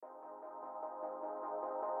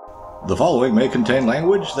The following may contain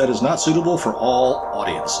language that is not suitable for all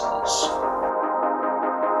audiences.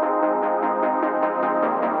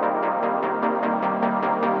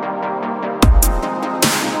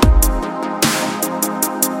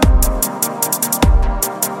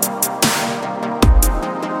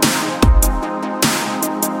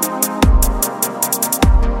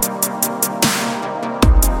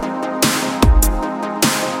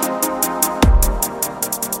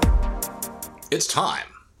 It's time.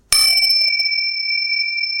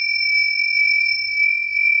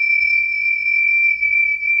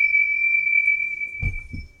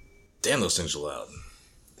 Damn, those things are loud.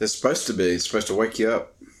 They're supposed to be. It's supposed to wake you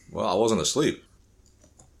up. Well, I wasn't asleep.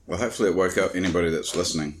 Well, hopefully it woke up anybody that's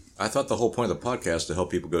listening. I thought the whole point of the podcast is to help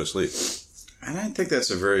people go to sleep. I don't think that's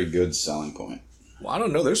a very good selling point. Well, I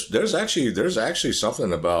don't know. There's actually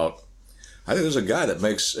something about. I think there's a guy that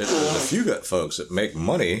makes. There's a few folks that make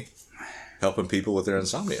money helping people with their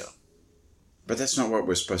insomnia. But that's not what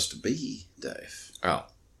we're supposed to be, Dave. Oh,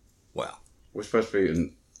 well. We're supposed to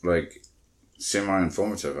be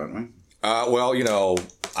semi-informative, aren't we? Well,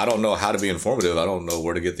 I don't know how to be informative. I don't know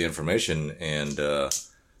where to get the information, and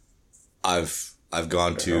I've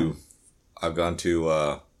gone to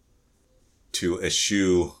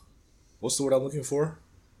eschew. What's the word I'm looking for?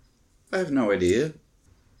 I have no idea.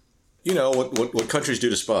 You know what countries do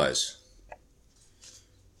to spies?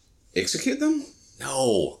 Execute them?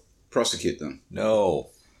 No. Prosecute them? No.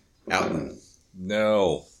 Out them?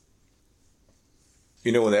 No.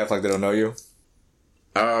 You know when they act like they don't know you?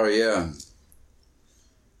 Oh, yeah.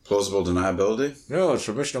 Plausible deniability? No, it's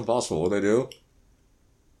for Mission Impossible. What do they do?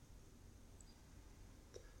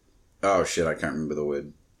 Oh, shit, I can't remember the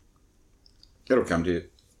word. It'll come to you.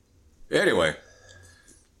 Anyway,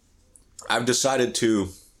 I've decided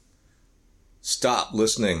to stop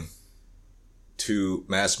listening to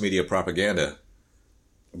mass media propaganda.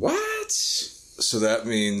 What? So that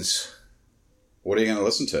means... What are you going to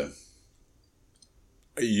listen to?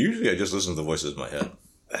 Usually I just listen to the voices in my head.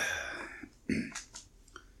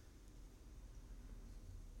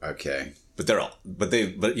 Okay. I've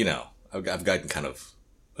gotten kind of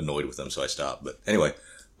annoyed with them, so I stopped. But anyway.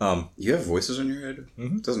 You have voices in your head?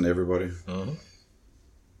 Mm-hmm. Doesn't everybody? Mm-hmm.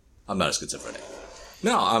 I'm not a schizophrenic.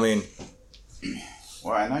 No, I mean...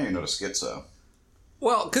 Well, I know you're not a schizo.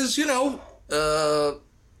 Well, because, you know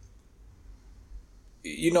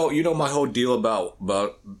my whole deal about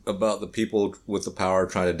the people with the power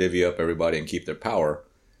trying to divvy up everybody and keep their power.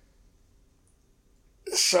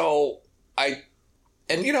 So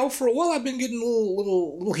for a while I've been getting a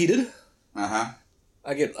little heated. Uh-huh.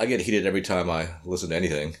 I get heated every time I listen to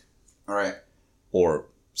anything. All right. Or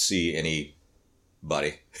see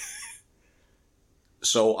anybody.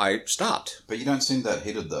 So I stopped. But you don't seem that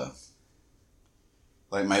heated though.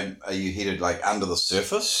 Like, maybe are you heated under the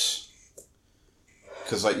surface?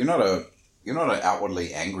 Because you're not an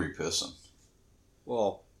outwardly angry person.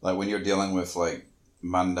 Well, when you're dealing with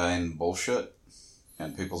mundane bullshit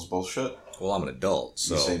and people's bullshit. Well, I'm an adult,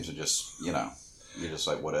 so you seem to just you're just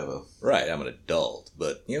whatever. Right, I'm an adult,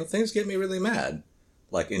 but things get me really mad,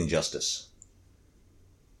 like injustice.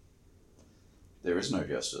 There is no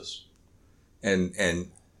justice.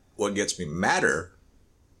 And what gets me madder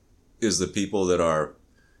is the people that are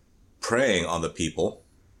preying on the people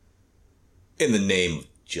in the name of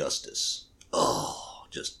justice. Oh,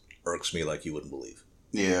 just irks me like you wouldn't believe.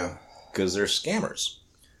 Yeah. Because they're scammers.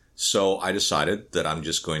 So I decided that I'm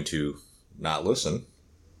just going to not listen.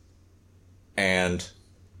 And,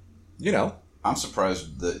 I'm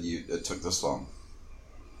surprised that it took this long.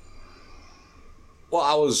 Well,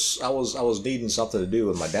 I was needing something to do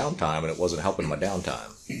with my downtime, and it wasn't helping my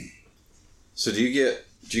downtime. So do you get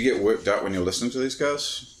worked up when you're listening to these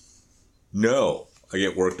guys? No, I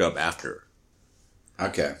get worked up after.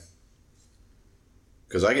 Okay.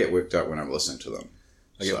 Because I get worked up when I'm listening to them.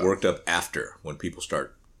 I get worked up after when people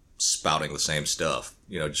start spouting the same stuff.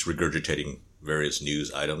 Just regurgitating various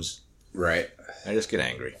news items. Right. I just get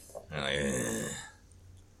angry.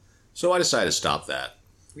 So I decided to stop that.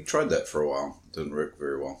 We tried that for a while. It didn't work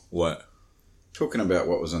very well. What? Talking about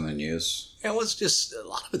what was in the news. Yeah, well, it's just a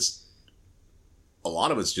lot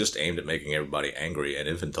of it's just aimed at making everybody angry and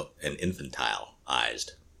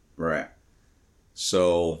infantilized. Right.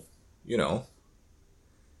 So,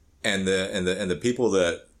 and the people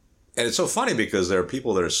that, and it's so funny because there are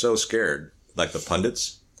people that are so scared, like the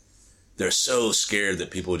pundits. They're so scared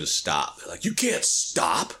that people just stop. They're like, you can't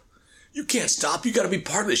stop. You can't stop. You got to be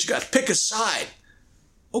part of this. You got to pick a side.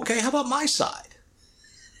 Okay, how about my side?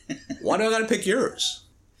 Why do I got to pick yours?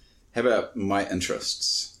 How about my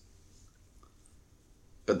interests?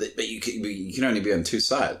 But you can only be on two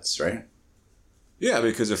sides, right? Yeah,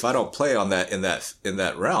 because if I don't play on that in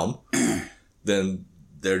that realm, then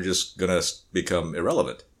they're just gonna become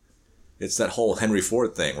irrelevant. It's that whole Henry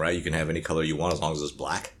Ford thing, right? You can have any color you want as long as it's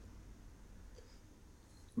black.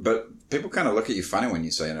 But people kind of look at you funny when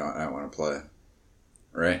you say, no, I don't want to play.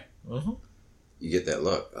 Right? Mm-hmm. You get that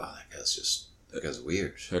look. Oh, that guy's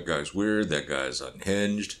weird. That guy's weird. That guy's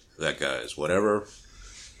unhinged. That guy's whatever.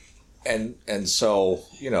 And so,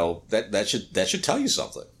 that should tell you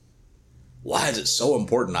something. Why is it so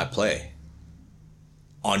important I play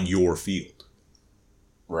on your field?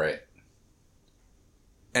 Right.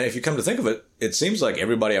 And if you come to think of it, it seems like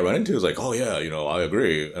everybody I run into is like, oh yeah, I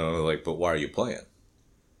agree. And I'm like, but why are you playing?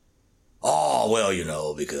 Oh,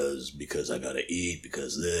 well, because I gotta eat,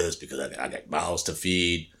 because I got mouths to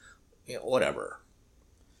feed, whatever.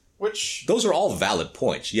 Which those are all valid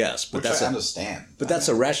points, yes. But I understand. But that's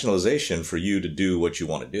a rationalization for you to do what you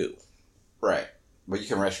want to do. Right. Well, you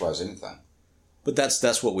can rationalize anything. But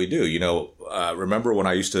that's what we do. Remember when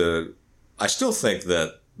I still think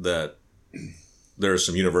that there are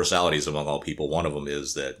some universalities among all people. One of them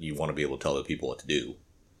is that you want to be able to tell other people what to do,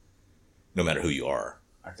 no matter who you are.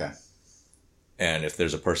 Okay. And if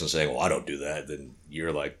there's a person saying, well, I don't do that, then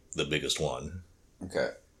you're like the biggest one. Okay.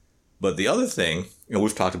 But the other thing,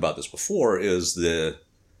 we've talked about this before, is the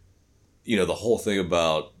whole thing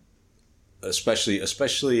about,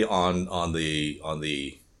 especially on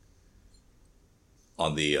the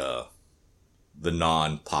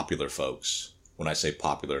non-popular folks. When I say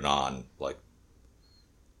popular, the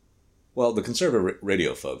conservative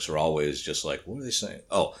radio folks are always just like, what are they saying?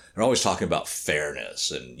 Oh, they're always talking about fairness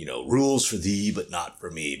and, rules for thee, but not for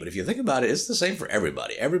me. But if you think about it, it's the same for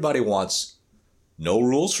everybody. Everybody wants no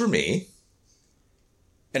rules for me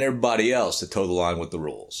and everybody else to toe the line with the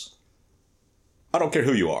rules. I don't care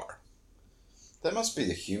who you are. That must be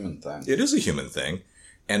the human thing. It is a human thing.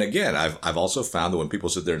 And again, I've also found that when people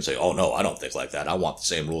sit there and say, oh, no, I don't think like that. I want the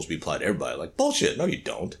same rules to be applied to everybody. Like, bullshit. No, you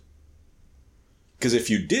don't. Because if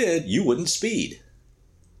you did, you wouldn't speed.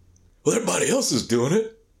 Well, everybody else is doing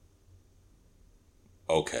it.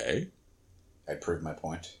 Okay. I proved my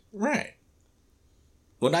point. Right.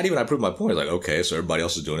 Well, not even I proved my point. Like, okay, so everybody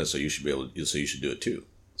else is doing it, so you should you should do it too.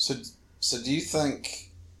 So do you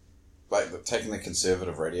think, like, taking the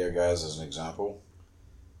conservative radio guys as an example,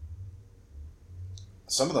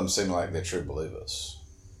 some of them seem like they're true believers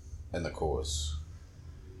in the cause?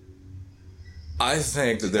 I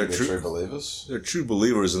think that they're true believers. They're true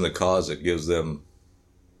believers in the cause that gives them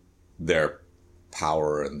their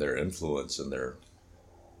power and their influence and their.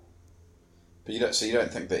 But you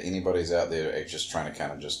don't think that anybody's out there just trying to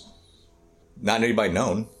kind of just. Not anybody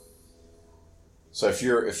known. So if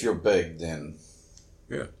you're big, then.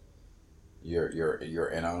 Yeah. You're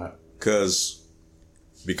in on it. Because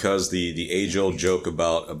the age old joke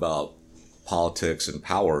about politics and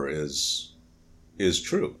power is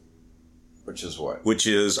true. Which is what? Which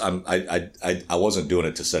is I wasn't doing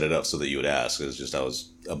it to set it up so that you would ask. It's just I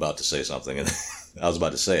was about to say something and I was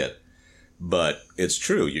about to say it. But it's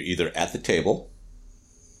true. You're either at the table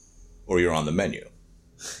or you're on the menu.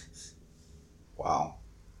 Wow.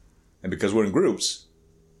 And because we're in groups,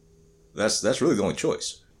 that's really the only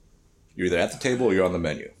choice. You're either at the table or you're on the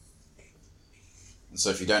menu. And so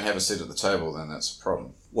if you don't have a seat at the table, then that's a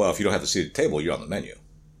problem. Well, if you don't have a seat at the table, you're on the menu.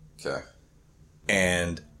 Okay.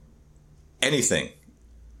 And anything,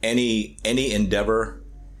 any endeavor,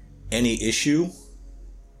 any issue,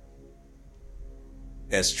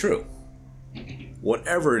 it's true.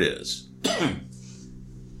 Whatever it is,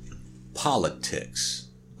 politics,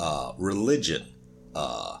 religion,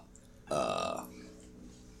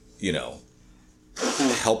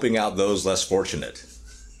 helping out those less fortunate.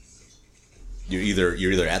 You're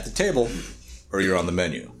either at the table or you're on the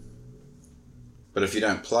menu. But if you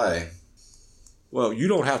don't play, well, you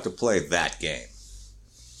don't have to play that game.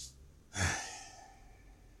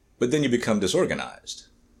 But then you become disorganized.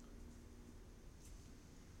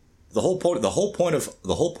 The whole point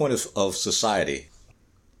of society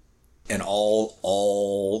and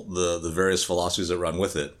all the various philosophies that run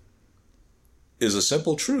with it is a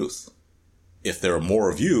simple truth. If there are more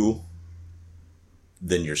of you,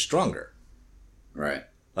 then you're stronger. Right.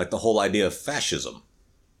 Like the whole idea of fascism.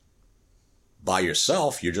 By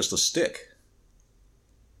yourself, you're just a stick.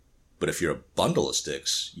 But if you're a bundle of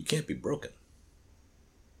sticks, you can't be broken.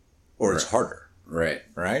 Or it's harder. Right.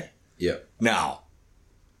 Right? Yep. Now,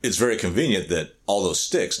 it's very convenient that all those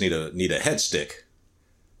sticks need a head stick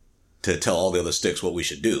to tell all the other sticks what we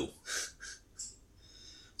should do.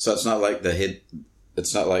 So it's not like the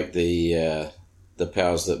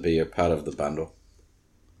powers that be are part of the bundle.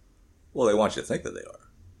 Well, they want you to think that they are.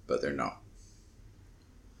 But they're not.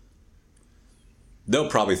 they'll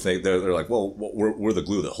probably think they're like, well, we're the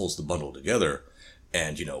glue that holds the bundle together,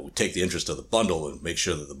 and we take the interest of the bundle and make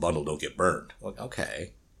sure that the bundle don't get burned. Well,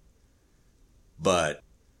 okay, but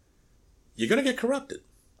you're gonna get corrupted.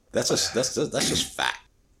 That's just fact.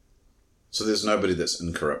 So there's nobody that's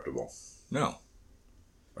incorruptible. No,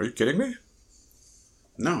 are you kidding me?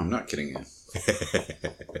 No, I'm not kidding you.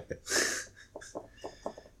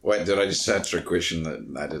 Wait, did I just answer a question that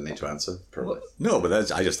I didn't need to answer? Probably. Well, no,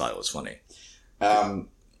 but I just thought it was funny. So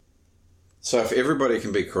if everybody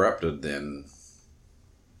can be corrupted, then...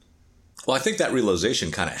 Well, I think that realization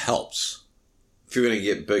kind of helps. If you're going to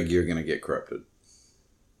get big, you're going to get corrupted.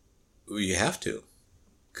 You have to.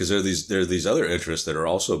 Because there are these other interests that are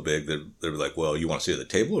also big that they're like, well, you want to sit at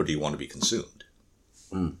the table or do you want to be consumed?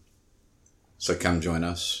 Mm. So come join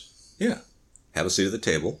us. Yeah. Have a seat at the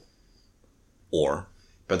table. Or...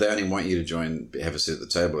 But they only want you to have a seat at the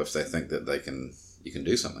table if they think that you can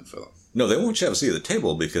do something for them. No, they want you to have a seat at the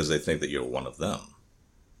table because they think that you're one of them.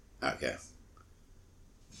 Okay.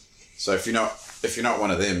 So if you're not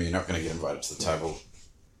one of them, you're not going to get invited to the table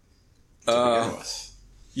to begin with.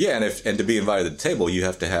 Yeah, and to be invited to the table, you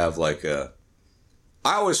have to have like a...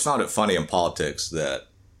 I always found it funny in politics that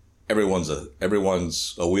everyone's a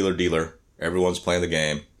wheeler dealer. Everyone's playing the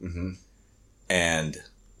game. Mm-hmm. And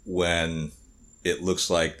when it looks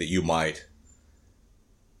like that you might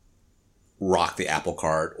rock the apple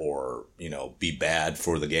cart or, be bad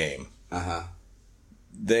for the game. Uh-huh.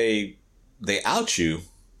 They out you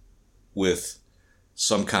with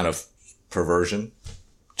some kind of perversion,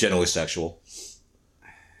 generally sexual,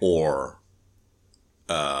 or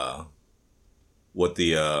what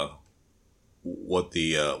the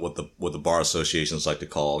bar associations like to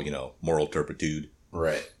call, moral turpitude.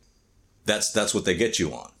 Right. That's what they get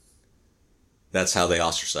you on. That's how they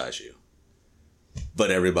ostracize you. But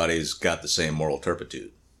everybody's got the same moral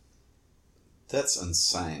turpitude. That's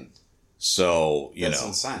insane. So, That's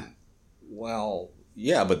insane. Well,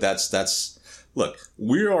 yeah, but that's look,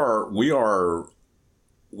 we are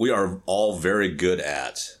all very good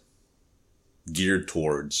at, geared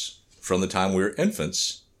towards, from the time we were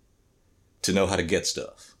infants, to know how to get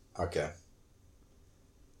stuff. Okay.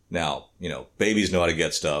 Now, babies know how to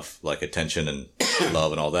get stuff like attention and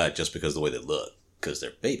love and all that just because of the way they look. Because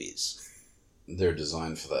they're babies. They're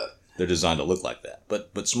designed for that. They're designed to look like that.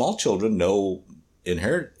 But small children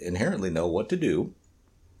inherently know what to do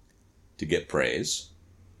to get praise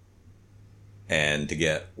and to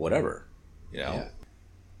get whatever, Yeah.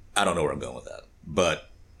 I don't know where I'm going with that. But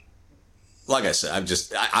like I said,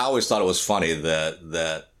 I always thought it was funny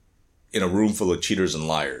that in a room full of cheaters and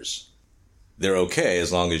liars, they're okay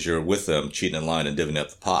as long as you're with them cheating and lying and divvying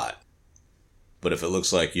up the pot. But if it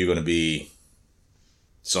looks like you're going to be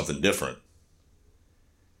something different,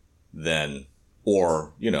 then,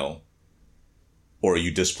 or you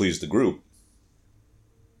displease the group,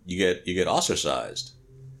 you get ostracized.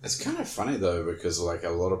 It's kind of funny though, because like a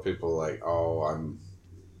lot of people are like, oh, I'm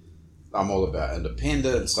all about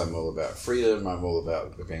independence, I'm all about freedom, I'm all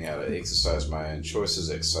about being able to exercise my own choices,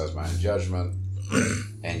 exercise my own judgment,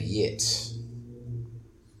 and yet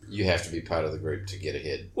you have to be part of the group to get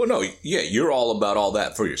ahead. Well, no, yeah, you're all about all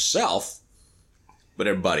that for yourself, but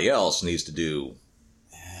everybody else needs to do,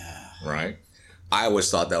 right? I always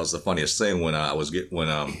thought that was the funniest thing when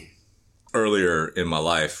earlier in my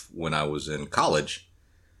life when I was in college,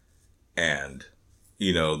 and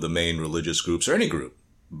the main religious groups or any group,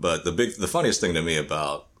 but the funniest thing to me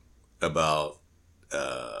about the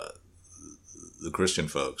Christian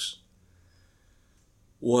folks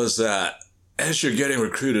was that as you're getting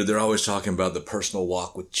recruited, they're always talking about the personal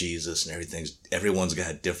walk with Jesus and everyone's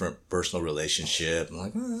got a different personal relationship. I'm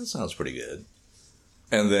like, that sounds pretty good.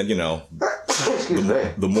 And then,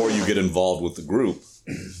 the more you get involved with the group,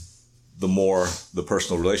 the more the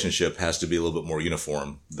personal relationship has to be a little bit more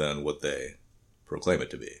uniform than what they proclaim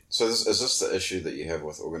it to be. So is this the issue that you have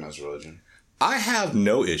with organized religion? I have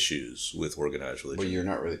no issues with organized religion. Well, you're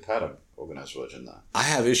not really part of organized religion, though. I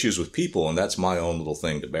have issues with people, and that's my own little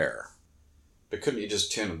thing to bear. But couldn't you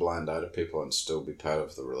just turn a blind eye to people and still be part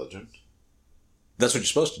of the religion? That's what you're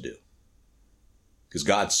supposed to do. Because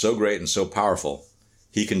God's so great and so powerful,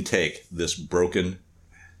 he can take this broken,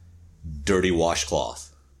 dirty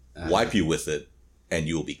washcloth, wipe you with it, and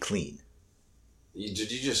you will be clean.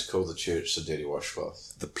 Did you just call the church the dirty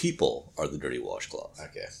washcloth? The people are the dirty washcloth.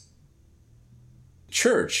 Okay.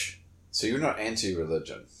 Church. So you're not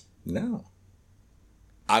anti-religion? No.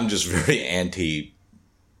 I'm just very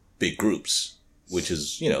anti-big groups, which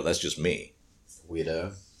is, that's just me.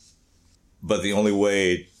 Weirdo. But the only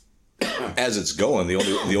way, as it's going,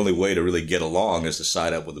 the only way to really get along is to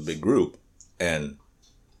side up with a big group and,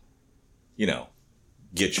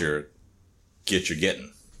 get your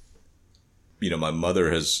getting. You know, my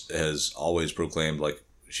mother has always proclaimed, like,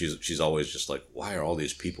 she's always just like, why are all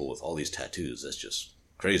these people with all these tattoos? That's just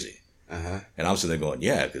crazy. Uh-huh. And I'm sitting there going,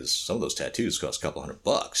 yeah, because some of those tattoos cost a couple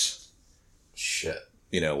 $100. Shit.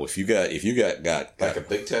 You know, if you got like a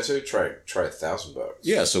big tattoo, try $1,000.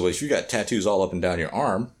 Yeah, so if you got tattoos all up and down your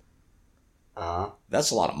arm,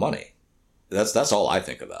 that's a lot of money. That's all I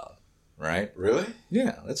think about, right? Really?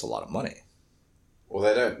 Yeah, that's a lot of money. Well,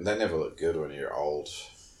 they never look good when you're old.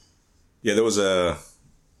 Yeah, there was I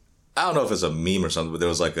don't know if it's a meme or something, but there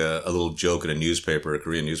was like a little joke in a newspaper, a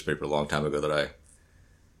Korean newspaper, a long time ago that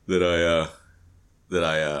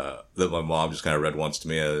my mom just kind of read once to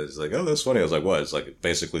me. I was like, oh, that's funny. I was like, what? It's like,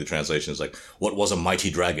 basically the translation is like, what was a mighty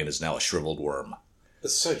dragon is now a shriveled worm.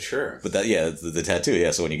 That's so true. But that, yeah, the tattoo,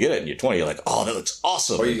 yeah. So when you get it and you're 20, you're like, oh, that looks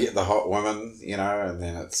awesome. Or you get the hot woman, you know, and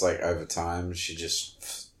then it's like over time she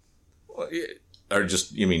just... Or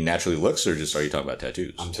just, you mean naturally looks, or just are you talking about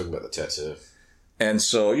tattoos? I'm talking about the tattoo. And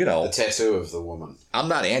so, you know... The tattoo of the woman. I'm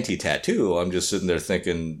not anti-tattoo. I'm just sitting there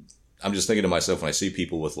thinking... I'm just thinking to myself when I see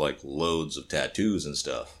people with, like, loads of tattoos and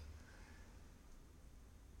stuff.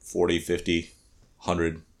 40, 50,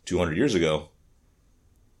 100, 200 years ago,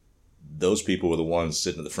 those people were the ones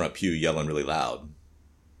sitting in the front pew yelling really loud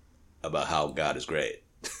about how God is great.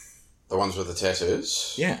 The ones with the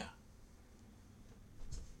tattoos? Yeah.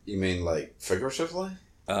 You mean, like, figuratively?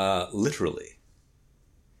 Literally.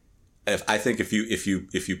 I think if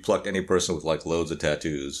you plucked any person with, like, loads of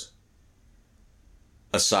tattoos,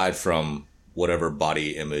 aside from whatever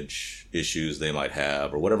body image issues they might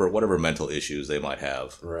have, or whatever mental issues they might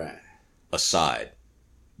have, right? Aside,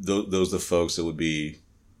 those are the folks that would be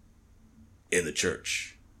in the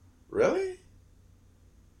church. Really?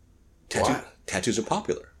 Tattoos are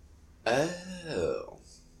popular. Oh.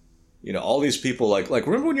 You know, all these people, like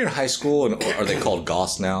remember when you're in high school, and are they called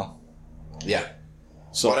goths now? Yeah.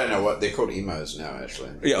 So well, I don't know what they're called. Emos now,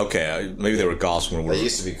 actually. Yeah, okay. Maybe they were goths when we were... They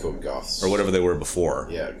used to be called goths. Or whatever they were before.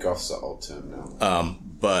 Yeah, goths are old term now.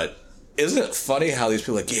 But isn't it funny how these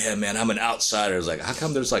people are like, yeah, man, I'm an outsider. It's like, how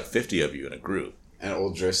come there's like 50 of you in a group? And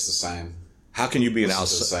all dressed the same. How can you be an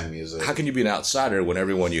outsider? The same music. How can you be an outsider when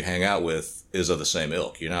everyone you hang out with is of the same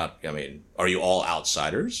ilk? You're not, I mean, are you all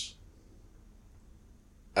outsiders?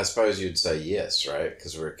 I suppose you'd say yes, right?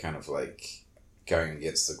 Because we're kind of like going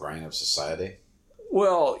against the grain of society.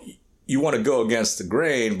 Well, you want to go against the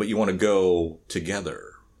grain, but you want to go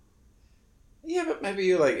together. Yeah, but maybe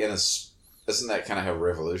you're like in a... Isn't that kind of how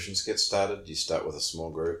revolutions get started? You start with a small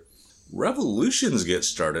group. Revolutions get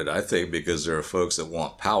started, I think, because there are folks that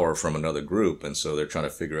want power from another group, and so they're trying to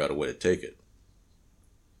figure out a way to take it.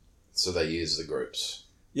 So they use the groups.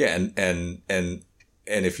 Yeah, and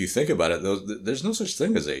if you think about it, there's no such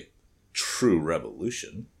thing as a true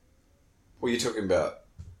revolution. Well, you're talking about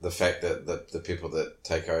the fact that the people that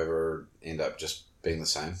take over end up just being the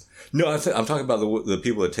same? No, I'm talking about the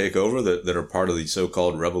people that take over that are part of the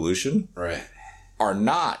so-called revolution. Right. Are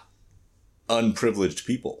not unprivileged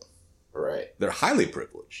people. Right. They're highly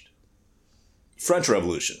privileged. French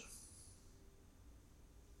Revolution.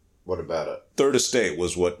 What about it? Third Estate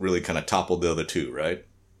was what really kind of toppled the other two, right?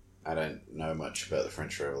 I don't know much about the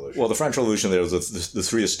French Revolution. Well, the French Revolution, there was the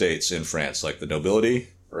three estates in France, like the nobility,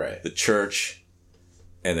 right, the church,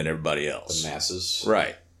 and then everybody else. The masses.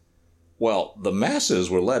 Right. Well, the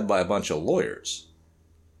masses were led by a bunch of lawyers.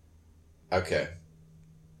 Okay.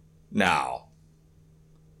 Now,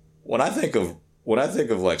 when I think of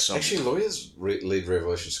like some... Actually, lawyers lead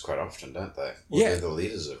revolutions quite often, don't they? Well, yeah. They're the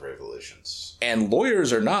leaders of revolutions. And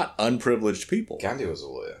lawyers are not unprivileged people. Gandhi was a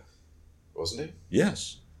lawyer, wasn't he?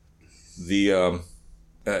 Yes. In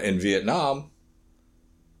Vietnam,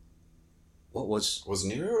 what was... Was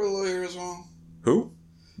Nehru a lawyer as well? Who?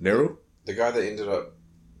 Nehru? The guy that ended up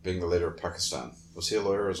being the leader of Pakistan. Was he a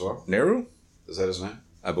lawyer as well? Nehru? Is that his name?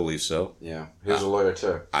 I believe so. Yeah. He was a lawyer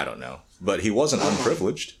too. I don't know. But he wasn't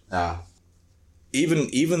unprivileged. Ah. Even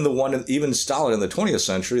Stalin in the 20th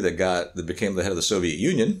century that became the head of the Soviet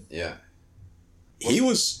Union. Yeah. He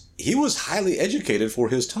was highly educated for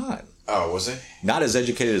his time. Oh, was he? Not as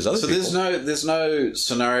educated as other people. So there's no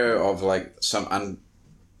scenario of like some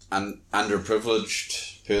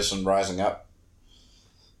underprivileged person rising up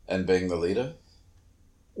and being the leader?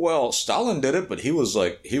 Well, Stalin did it, but he was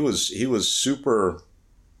super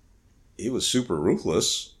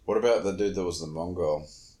ruthless. What about the dude that was the Mongol?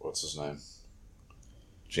 What's his name?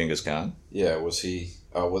 Genghis Khan. Yeah, was he?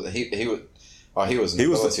 Oh, well, he was. Oh, he was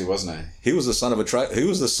nobility, wasn't he? He was the son of a tribe. He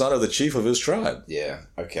was the son of the chief of his tribe. Yeah.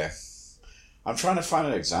 Okay. I'm trying to find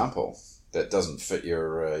an example that doesn't fit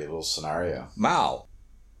your little scenario. Mao.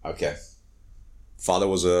 Okay. Father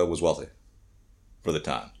was wealthy. for the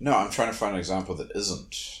time. No, I'm trying to find an example that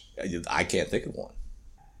isn't. I can't think of one.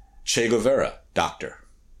 Che Guevara, doctor.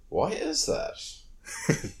 Why is that?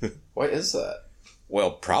 Why is that?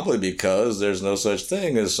 Well, probably because there's no such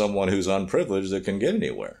thing as someone who's unprivileged that can get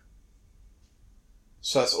anywhere.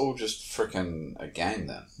 So that's all just freaking a game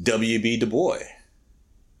then. W.B. Du Bois.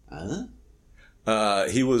 Huh?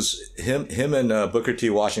 Him and Booker T.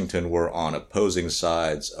 Washington were on opposing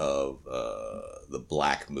sides of the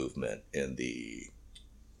black movement in the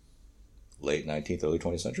late 19th, early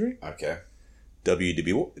 20th century. Okay.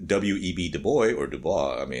 W.E.B. Du Bois, or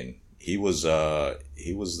Dubois, I mean, he was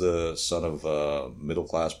the son of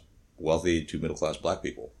wealthy to middle class black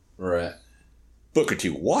people. Right. Booker T.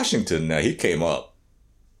 Washington, now he came up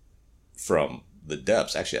from the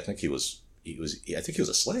depths. Actually, I think he was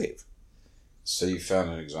a slave. So you found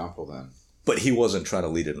an example then. But he wasn't trying to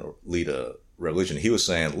lead a revolution. He was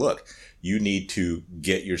saying, look, you need to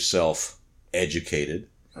get yourself educated.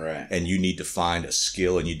 Right. And you need to find a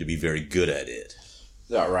skill and you need to be very good at it.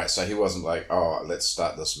 Yeah, right. So he wasn't like, oh, let's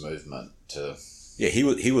start this movement to he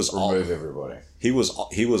was remove everybody. He was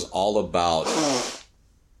all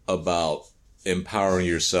about empowering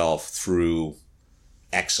yourself through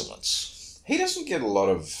excellence. He doesn't get a lot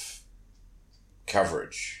of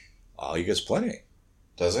coverage. Oh, he gets plenty.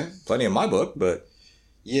 Does he? Plenty in my book, but...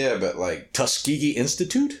 Yeah, but like... Tuskegee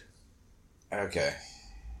Institute? Okay.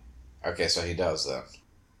 Okay, so he does that.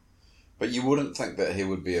 But you wouldn't think that he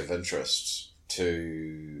would be of interest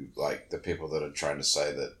to, like, the people that are trying to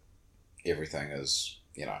say that everything is,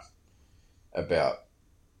 about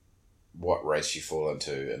what race you fall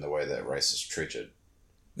into and the way that race is treated.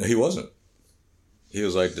 No, he wasn't. He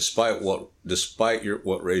was like, despite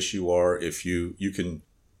what race you are, if you can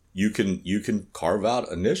carve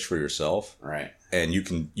out a niche for yourself, right? And you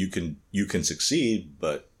can succeed,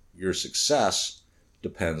 but your success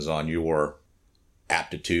depends on your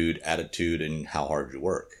aptitude, attitude, and how hard you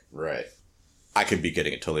work. Right. I could be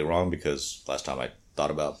getting it totally wrong because last time I thought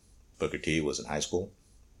about Booker T was in high school.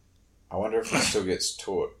 I wonder if it still gets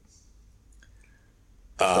taught.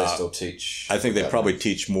 They still teach. I think they probably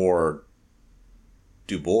teach more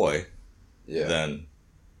Du Bois than,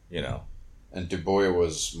 And Du Bois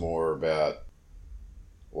was more about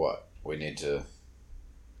what? We need to...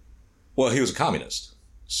 Well, he was a communist.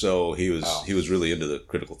 So he was really into the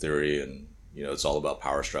critical theory and, it's all about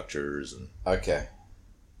power structures. And okay.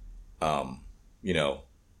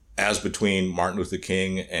 As between Martin Luther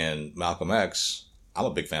King and Malcolm X, I'm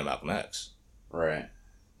a big fan of Malcolm X. Right.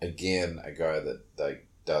 Again, a guy that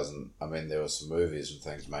doesn't... I mean, there were some movies and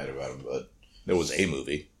things made about him, but... There was a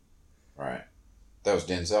movie. Right. That was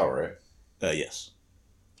Denzel, right? Yes.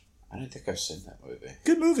 I don't think I've seen that movie.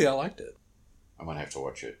 Good movie. I liked it. I'm going to have to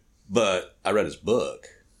watch it. But I read his book.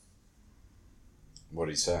 What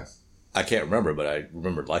did he say? I can't remember, but I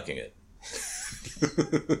remembered liking it.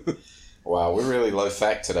 Wow, we're really low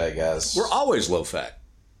fact today, guys. We're always low fact.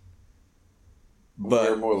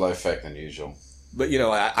 But we're more low fact than usual. But,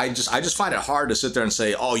 I just find it hard to sit there and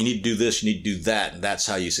say, oh, you need to do this, you need to do that, and that's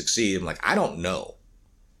how you succeed. I'm like, I don't know.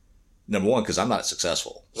 Number one, because I'm not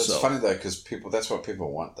successful. That's funny, though, because that's what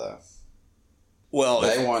people want, though. Well,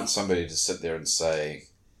 they want somebody to sit there and say,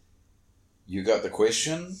 you got the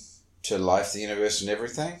question to life, the universe, and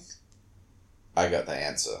everything? I got the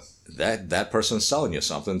answer. That person's selling you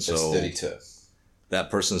something, so... It's 32. That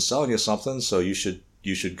person's selling you something, so you should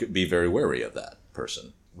be very wary of that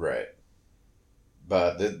person. Right.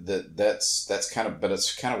 But that's kind of... But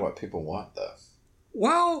it's kind of what people want, though.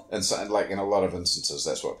 Well... And so, like, in a lot of instances,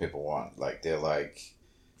 that's what people want. Like, they're like,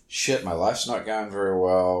 shit, my life's not going very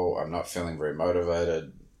well. I'm not feeling very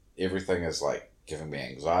motivated. Everything is, like, giving me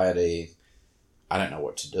anxiety. I don't know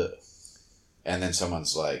what to do. And then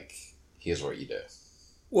someone's like, here's what you do.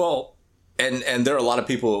 Well, and there are a lot of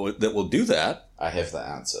people that will do that. I have the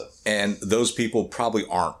answer. And those people probably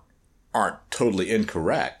aren't totally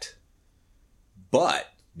incorrect.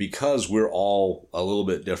 But because we're all a little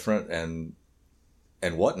bit different and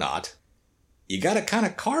whatnot, you got to kind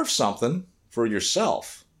of carve something for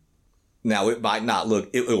yourself. Now, it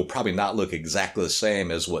will probably not look exactly the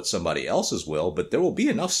same as what somebody else's will, but there will be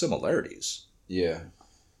enough similarities. Yeah.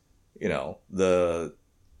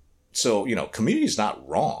 Community's not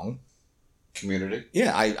wrong. Community?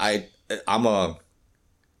 Yeah, I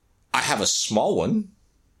have a small one.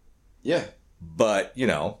 Yeah. But,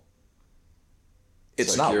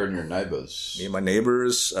 it's like not. You and your neighbors. Me and my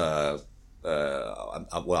neighbors, I'm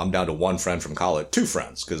down to one friend from college, two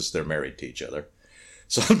friends, because they're married to each other.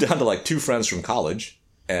 So I'm down to like two friends from college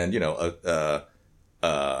and,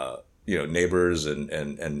 neighbors and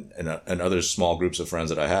other small groups of friends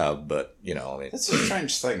that I have. But, I mean, it's a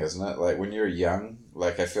strange thing, isn't it? Like when you're young,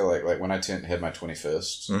 like I feel like when I had my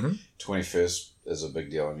 21st, 21st is a big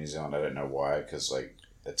deal in New Zealand. I don't know why, because like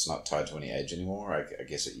it's not tied to any age anymore. I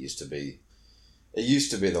guess it used to be. It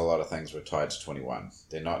used to be that a lot of things were tied to 21.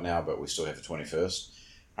 They're not now, but we still have a 21st.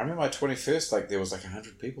 I remember my 21st, like there was like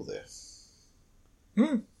 100 people there.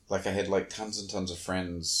 Like I had like tons and tons of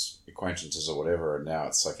friends, acquaintances or whatever, and now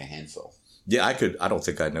it's like a handful. Yeah, I don't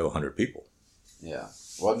think I know 100 people. Yeah.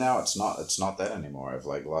 Well, now it's not that anymore. I've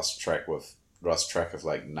like lost track of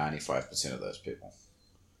like 95% of those people.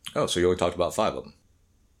 Oh, so you only talked about 5 of them.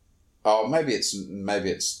 Oh, maybe it's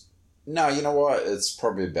no, you know what? It's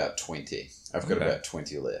probably about 20. I've got about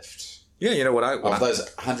 20 left. Yeah, you know what? Of those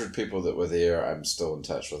 100 people that were there, I'm still in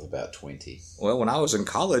touch with about 20. Well, when I was in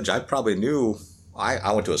college, I probably knew.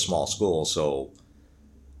 I went to a small school, so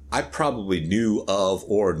I probably knew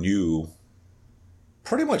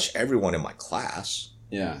pretty much everyone in my class.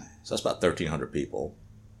 Yeah. So that's about 1,300 people.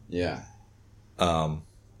 Yeah. I'm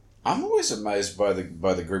always amazed by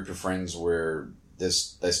the group of friends where they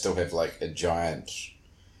still have like a giant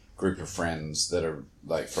group of friends that are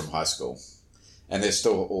like from high school, and they're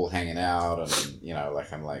still all hanging out, and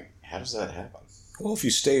like I'm like, how does that happen? Well, if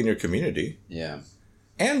you stay in your community, yeah,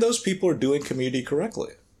 and those people are doing community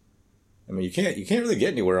correctly. I mean, you can't really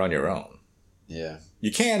get anywhere on your own. Yeah,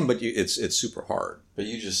 you can, but it's super hard. But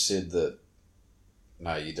you just said that.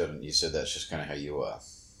 No, you didn't. You said that's just kind of how you are.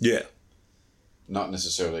 Yeah, not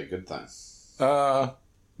necessarily a good thing.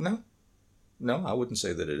 No, I wouldn't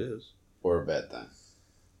say that it is, or a bad thing.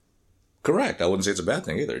 Correct. I wouldn't say it's a bad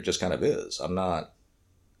thing either. It just kind of is. I'm not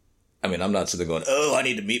sitting there going, oh, I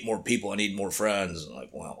need to meet more people. I need more friends. I'm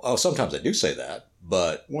like, well, sometimes I do say that,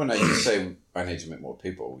 but... Well, no, you say, I need to meet more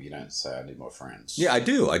people. You don't say, I need more friends. Yeah, I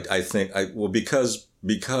do. I think,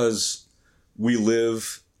 because we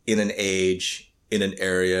live in an age, in an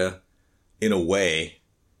area, in a way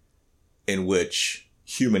in which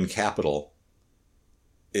human capital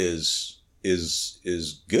is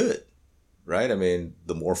good. Right? I mean,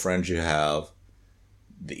 the more friends you have,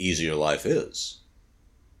 the easier life is.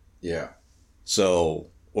 Yeah. So,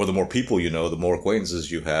 or the more people you know, the more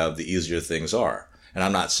acquaintances you have, the easier things are. And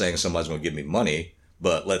I'm not saying somebody's going to give me money,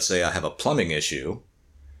 but let's say I have a plumbing issue.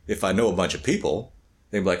 If I know a bunch of people,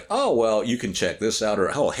 they'd be like, oh, well, you can check this out,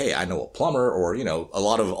 or, oh, hey, I know a plumber, or, a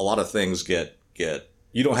lot of things get,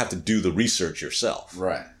 you don't have to do the research yourself.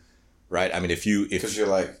 Right. Right? I mean, because you're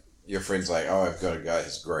like, your friend's like, oh, I've got a guy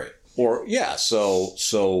who's great. Or yeah, so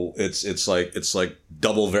it's like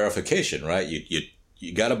double verification, right?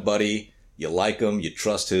 You got a buddy, you like him, you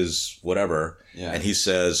trust his whatever, and he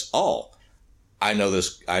says, "Oh, I know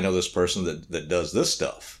this person that does this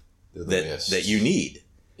stuff that you need."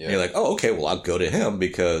 Yeah. And you're like, "Oh, okay, well I'll go to him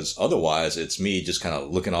because otherwise it's me just kind of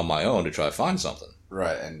looking on my own to try to find something."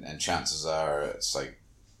 Right, and chances are it's like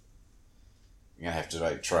you're gonna have to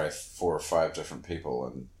like try 4 or 5 different people,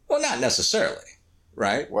 and well, not necessarily.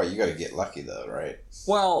 Right? Well, you got to get lucky though, right?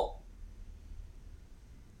 Well,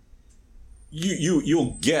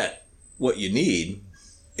 you'll get what you need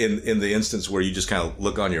in the instance where you just kind of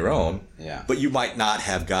look on your own. Yeah. But you might not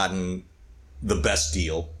have gotten the best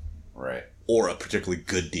deal. Right. Or a particularly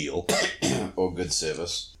good deal. Or good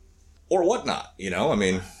service. Or whatnot, I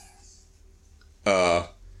mean,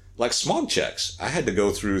 like smog checks. I had to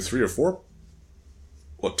go through 3 or 4.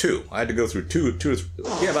 Well, 2. I had to go through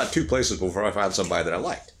about 2 places before I found somebody that I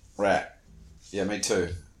liked. Right. Yeah, me too.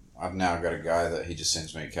 I've now got a guy that he just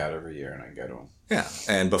sends me a card every year and I go to him. Yeah.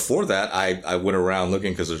 And before that, I went around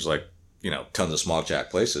looking because there's like, tons of small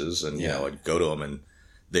jack places. And, I'd go to them and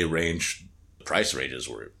the price ranges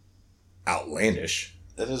were outlandish.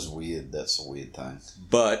 That is weird. That's a weird thing.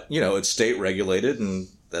 But, it's state regulated and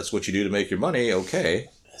that's what you do to make your money. Okay.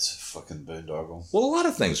 It's a fucking boondoggle. Well, a lot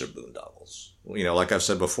of things are boondoggles. Like I've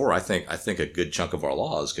said before, I think a good chunk of our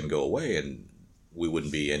laws can go away, and we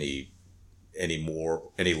wouldn't be any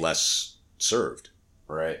less served.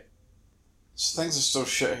 Right. So things are still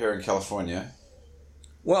shit here in California.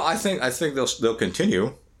 Well, I think they'll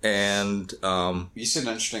continue, and you said an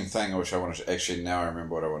interesting thing, which I wanted to actually. Now I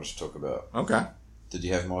remember what I wanted to talk about. Okay. Did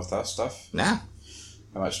you have more stuff? Nah.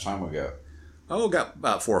 How much time we got? Oh, got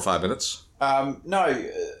about 4 or 5 minutes. No,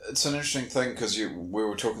 it's an interesting thing because we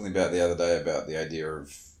were talking about the other day about the idea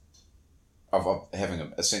of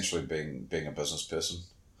having essentially being a business person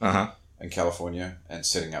in California and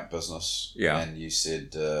setting up business. Yeah. And you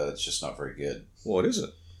said it's just not very good. What is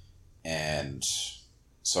it? And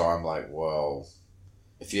so I'm like, well,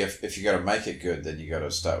 if you got to make it good, then you got to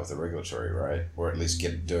start with the regulatory, right? Or at least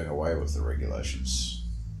doing away with the regulations.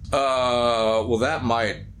 Well, that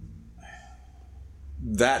might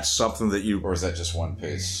that's something that you... Or is that just one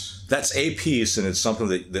piece? That's a piece, and it's something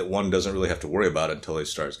that one doesn't really have to worry about until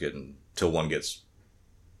one gets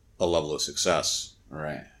a level of success.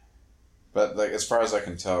 Right. But like, as far as I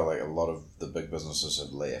can tell, like a lot of the big businesses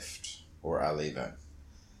have left or are leaving.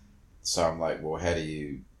 So I'm like, well, how do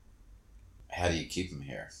you keep them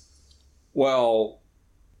here? Well,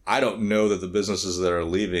 I don't know that the businesses that are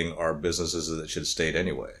leaving are businesses that should stay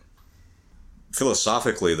anyway.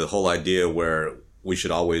 Philosophically, the whole idea where we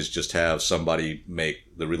should always just have somebody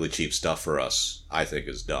make the really cheap stuff for us, I think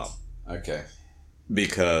is dumb. Okay.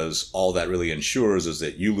 Because all that really ensures is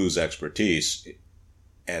that you lose expertise,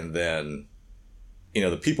 and then,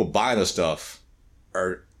 the people buying the stuff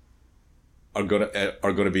are going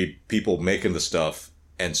to be people making the stuff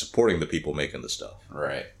and supporting the people making the stuff.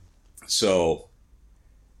 Right. So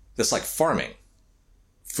that's like farming.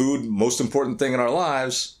 Food, most important thing in our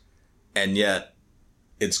lives, and yet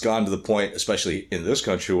it's gone to the point, especially in this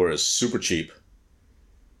country, where it's super cheap,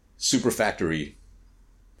 super factorized,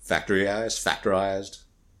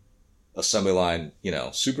 assembly line,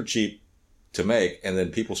 super cheap to make, and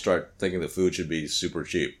then people start thinking that food should be super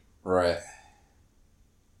cheap. Right.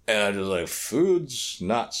 And I'm just like, food's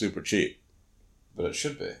not super cheap. But it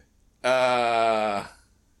should be. Well,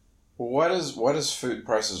 why does food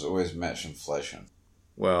prices always match inflation?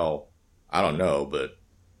 Well, I don't know, but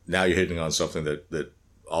now you're hitting on something that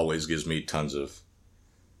always gives me tons of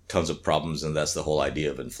problems, and that's the whole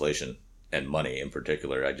idea of inflation and money in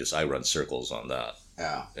particular. I run circles on that.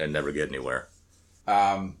 Yeah. And never get anywhere.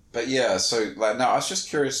 But yeah, so no, I was just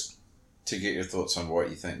curious to get your thoughts on what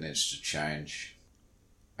you think needs to change.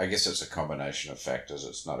 I guess it's a combination of factors.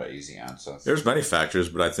 It's not an easy answer. There's many factors,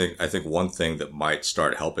 but I think one thing that might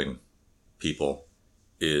start helping people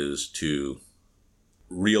is to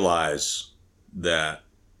realize that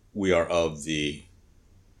we are of the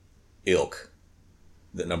ilk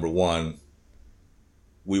that, number one,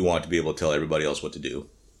 we want to be able to tell everybody else what to do.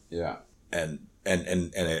 Yeah. And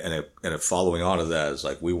a following on of that is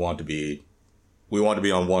like we want to be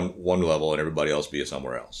on one level and everybody else be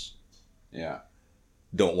somewhere else. Yeah.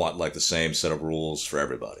 Don't want like the same set of rules for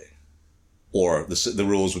everybody. Or the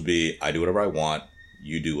rules would be, I do whatever I want,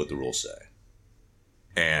 you do what the rules say.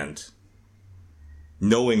 And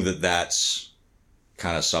knowing that that's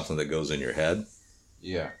kind of something that goes in your head,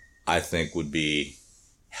 yeah, I think would be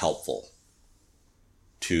helpful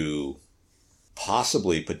to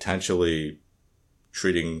potentially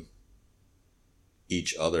treating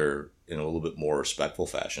each other in a little bit more respectful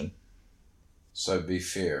fashion. So be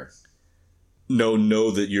fair.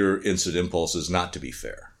 Know that your instant impulse is not to be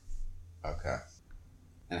fair. Okay.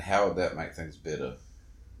 And how would that make things better?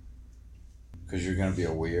 Because you're going to be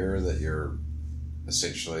aware that you're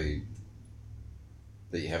essentially,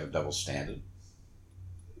 that you have a double standard.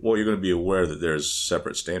 Well, you're going to be aware that there's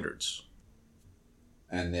separate standards.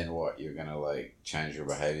 And then what? You're going to like change your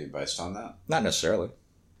behavior based on that? Not necessarily.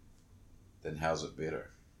 Then how's it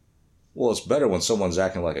better? Well, it's better when someone's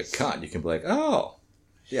acting like a cunt. You can be like, oh,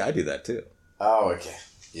 yeah, I do that too. Oh, okay.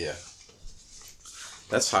 Yeah.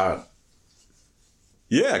 That's hard.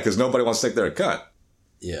 Yeah, because nobody wants to think they're a cunt.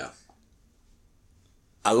 Yeah.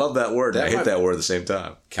 I love that word. I hate that word at the same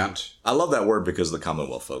time. Cunt. I love that word because of the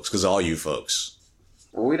Commonwealth folks, because all you folks.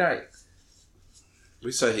 Well, we don't.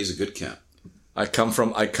 We say he's a good cunt. I come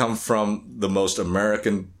from the most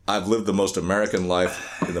American. I've lived the most American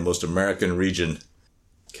life in the most American region.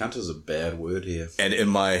 Cunt is a bad word here. And in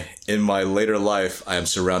my later life, I am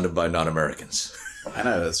surrounded by non-Americans. I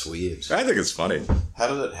know, that's weird. I think it's funny. How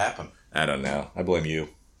did it happen? I don't know. I blame you.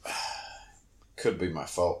 Could be my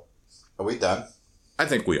fault. Are we done? I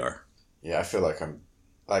think we are. Yeah, I feel like I'm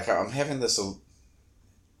having this.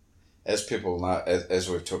 As people know, as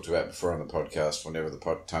we've talked about before on the podcast, whenever the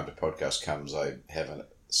time to podcast comes, I have a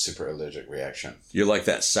super allergic reaction. You're like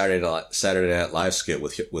that Saturday Night Live skit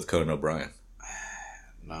with Conan O'Brien.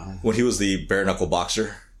 No. When he was the bare knuckle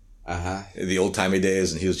boxer. Uh-huh. In the old timey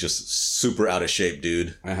days, and he was just super out of shape,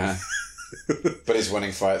 dude. Uh-huh. But he's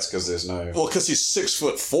winning fights because there's no... Well, because he's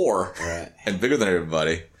 6'4", right, and bigger than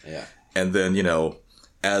everybody. Yeah. And then,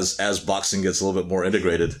 as boxing gets a little bit more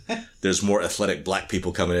integrated, there's more athletic black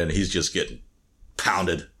people coming in, and he's just getting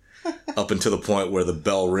pounded up until the point where the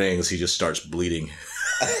bell rings, he just starts bleeding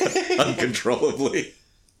uncontrollably.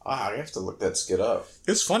 I have to look that skit up.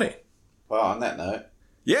 It's funny. Well, on that note...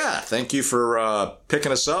 Yeah, thank you for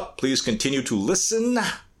picking us up. Please continue to listen.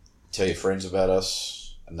 Tell your friends about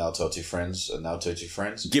us, and now tell your friends, and now tell your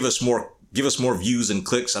friends. Give us more views and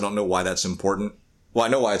clicks. I don't know why that's important. Well, I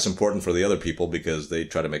know why it's important for the other people, because they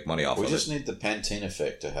try to make money off of it. We just need the Pantene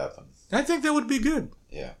effect to happen. I think that would be good.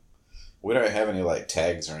 Yeah. We don't have any like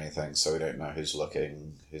tags or anything, so we don't know who's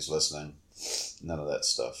looking, who's listening. None of that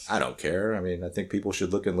stuff. I don't care. I mean, I think people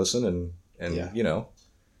should look and listen, and Yeah. you know,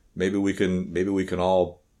 maybe we can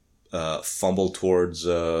all fumble towards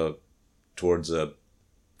the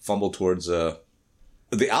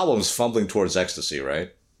album's Fumbling Towards Ecstasy,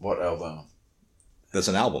 right? What album? That's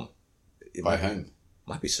an album. By whom?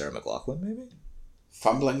 Might be Sarah McLachlan, maybe?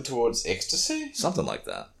 Fumbling Towards Ecstasy? Something like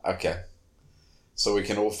that. Okay. So we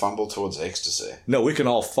can all fumble towards ecstasy. No, we can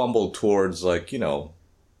all fumble towards, like, you know,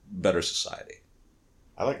 better society.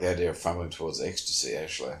 I like the idea of fumbling towards ecstasy,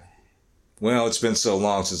 actually. Well, it's been so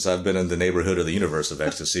long since I've been in the neighborhood of the universe of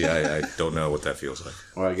ecstasy, I don't know what that feels like.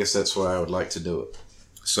 Well, I guess that's why I would like to do it.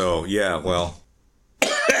 So, yeah, well...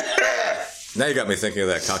 Now you got me thinking of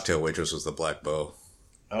that cocktail waitress with the black bow.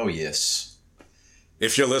 Oh, yes.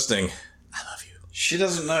 If you're listening, I love you. She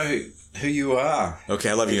doesn't know who you are. Okay,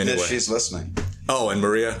 I love you anyway. She's listening. Oh, and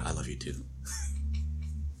Maria, I love you too.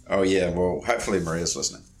 Oh, yeah, well, hopefully Maria's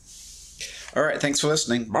listening. All right, thanks for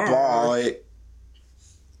listening. Bye. Bye.